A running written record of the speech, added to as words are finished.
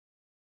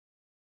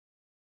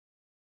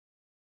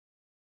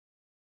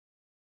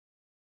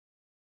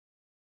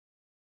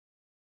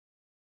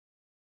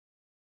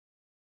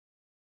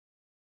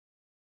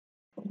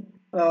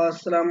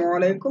Assalamu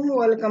alaikum.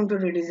 Welcome to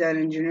Redesign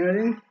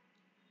Engineering.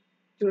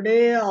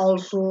 Today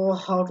also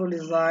how to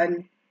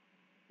design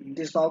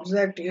this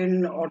object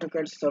in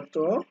AutoCAD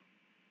software.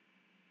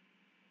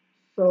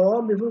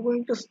 So before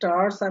going to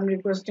start, I'm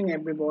requesting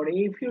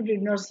everybody, if you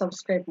did not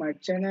subscribe my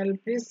channel,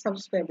 please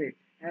subscribe it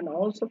and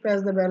also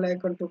press the bell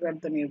icon to get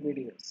the new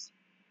videos.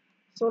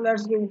 So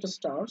let's going to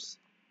start.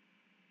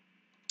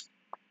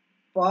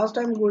 First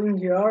I'm going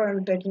here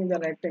and taking the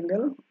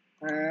rectangle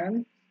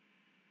and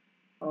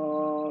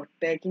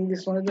taking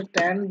this one is the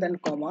 10, then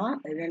comma,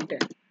 again 10,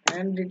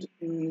 and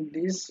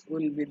this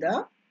will be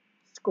the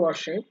square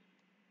shape.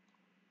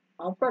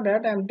 After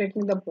that I'm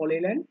taking the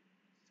polyline,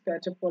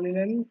 sketch a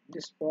polyline,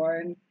 this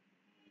point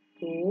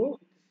to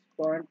this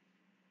point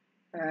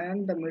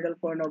and the middle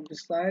point of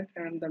this side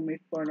and the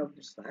midpoint of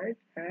this side,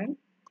 and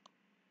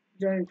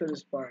join to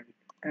this point,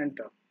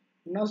 enter.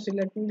 Now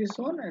selecting this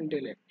one and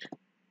delete.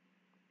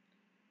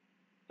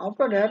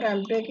 After that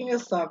I'm taking a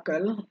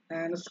circle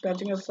and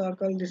sketching a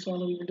circle. This one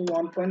will be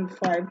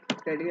 1.5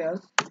 radius.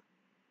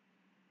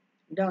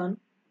 Done.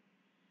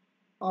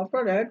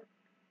 After that,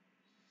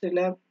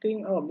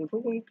 selecting,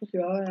 before going to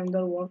here and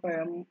the work,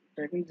 I am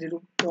taking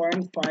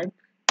 0.5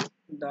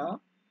 the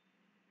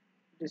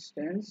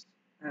distance,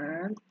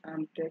 and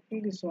I'm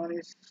taking this one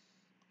is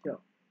here.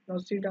 Now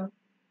see down.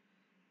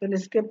 Then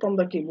escape from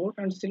the keyboard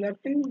and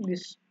selecting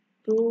this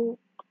two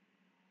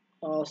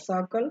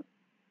circle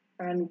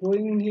and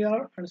going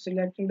here and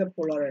selecting the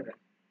polar array.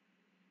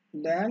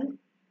 Then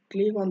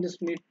click on this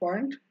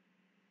midpoint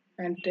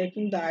and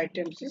taking the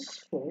items is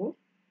 4,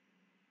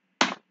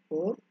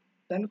 4,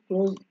 then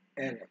close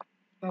array.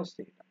 Now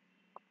see.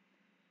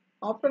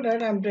 After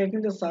that, I'm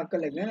taking the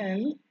circle again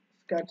and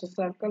sketch a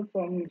circle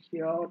from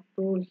here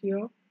to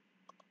here.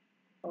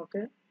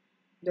 Okay.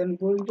 Then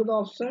going to the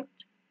offset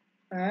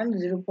and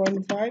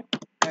 0.5,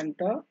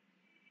 enter,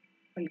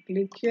 and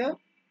click here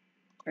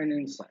and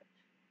inside.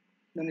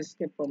 Then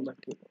escape from the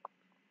keyboard.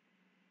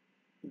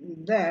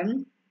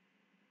 Then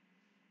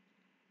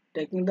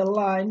taking the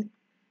line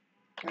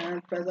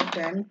and press the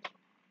 10,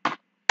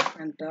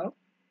 enter.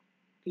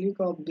 Click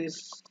of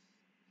this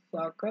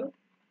circle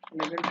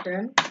and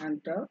again 10,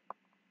 enter,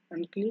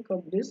 and click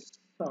of this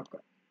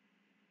circle.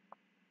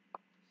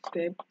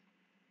 Step,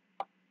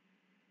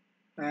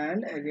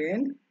 and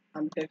again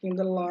I'm taking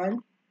the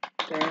line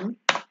 10,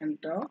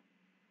 enter,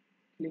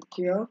 click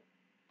here,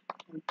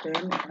 and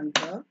 10,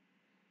 enter,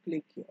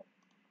 click here.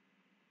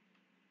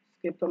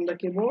 Skip from the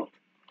keyboard,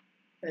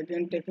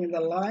 again taking the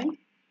line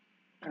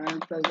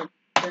and press the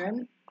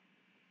 10,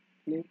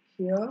 click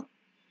here,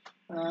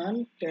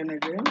 and 10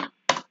 again,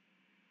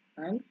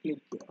 and click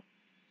here.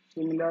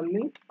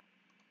 Similarly,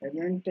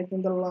 again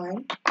taking the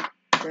line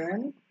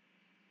 10,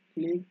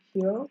 click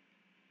here,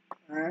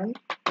 and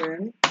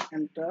 10,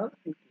 enter,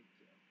 and click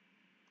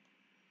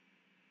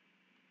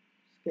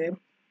here. Skip,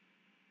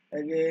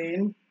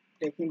 again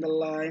taking the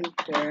line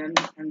 10,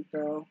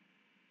 enter,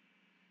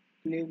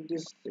 click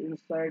this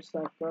inside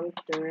circle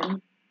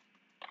 10,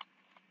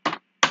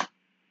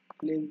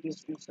 click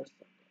this inside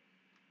circle.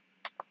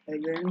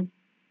 Again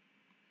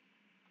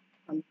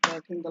I'm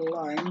taking the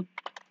line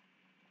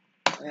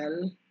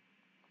L,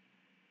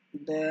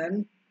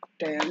 then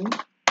 10,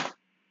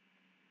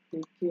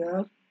 click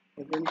here,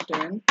 again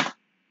 10,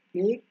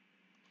 click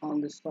on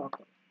this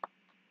circle,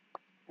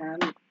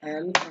 and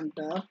L,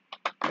 enter,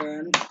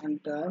 10,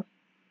 enter,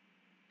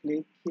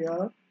 click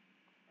here,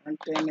 and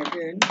 10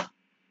 again,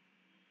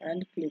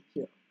 and click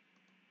here.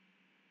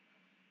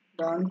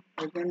 Done.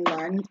 Again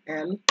line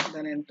L,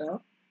 then enter,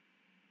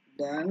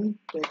 then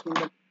taking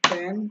the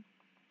 10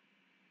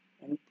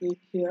 and click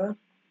here,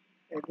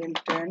 again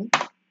 10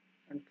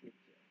 and click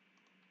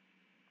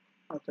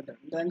here. Okay, done.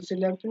 Then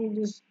selecting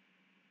this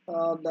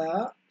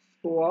the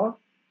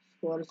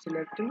square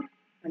selecting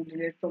and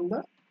delete from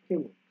the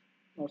keyboard.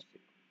 Now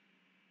see,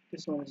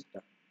 this one is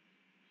done.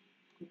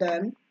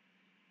 Then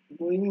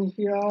going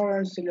here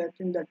and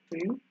selecting the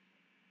trim,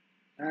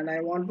 and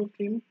I want to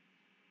trim.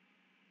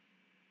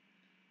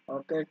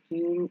 Okay,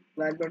 trim,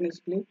 right button is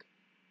click,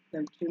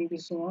 then trim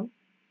this one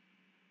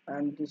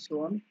and this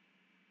one.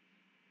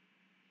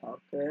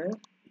 Okay,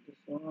 this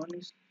one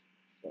is,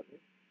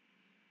 sorry,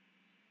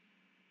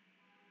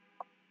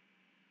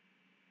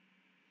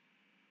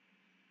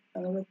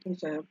 another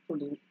things I have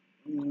to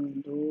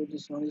do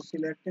this one is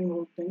selecting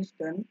all things,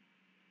 then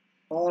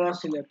all are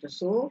selected,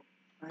 so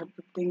I have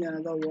to think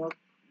another work.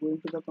 Going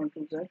to the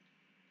control Z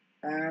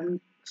and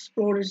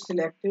explore is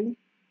selecting,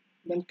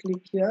 then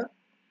click here,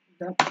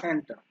 then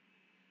enter.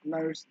 Now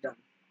it's done.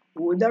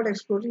 Without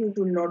exporting it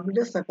will not be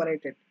just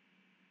separated.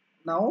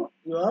 Now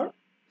you are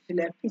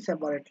selecting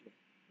separately.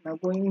 Now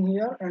going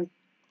here and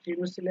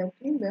trim is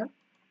selecting, then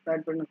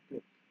right button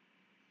click.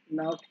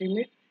 Now trim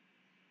it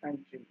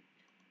and trim it.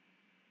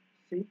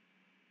 See,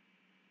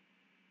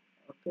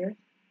 okay,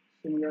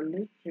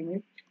 similarly trim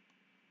it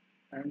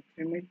and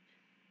trim it.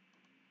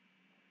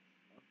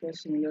 Okay,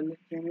 similarly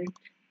trim it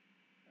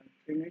and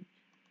trim it.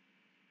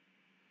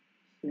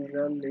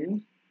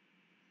 Similarly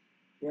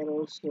here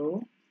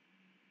also,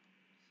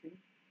 see,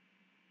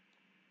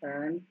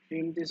 and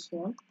trim this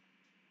one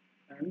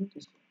and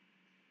this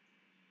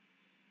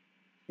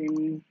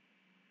in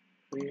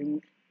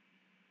print.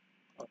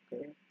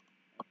 Okay,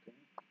 okay.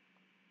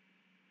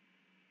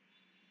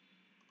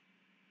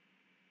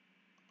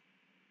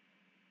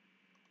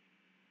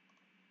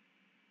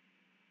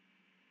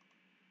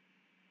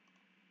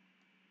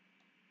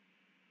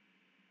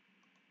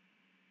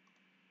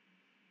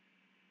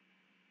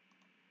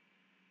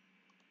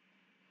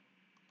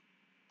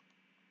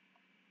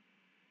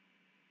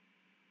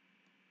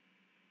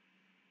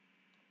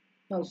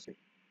 Now see,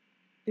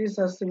 these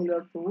are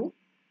similar to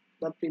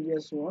the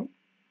previous one.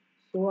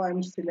 So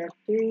I'm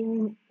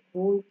selecting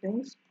whole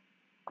things,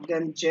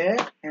 then J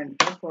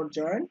and F for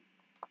join.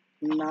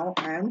 Now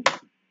I'm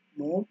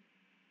move,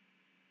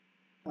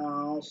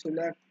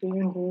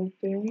 selecting whole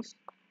things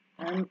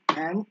and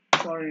M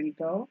for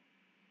enter,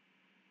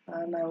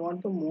 and I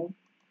want to move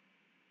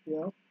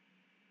here.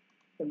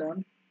 So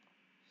done.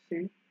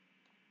 See,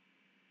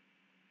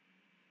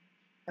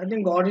 I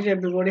think got it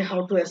everybody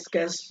how to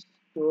sketch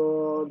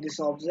this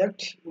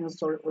object in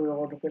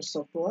AutoCAD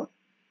software.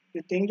 If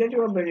you think that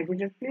you are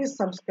benefited, please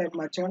subscribe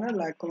my channel,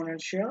 like, comment,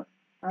 and share.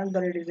 And the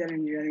Redesign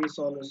engineering is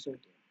always with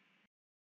you.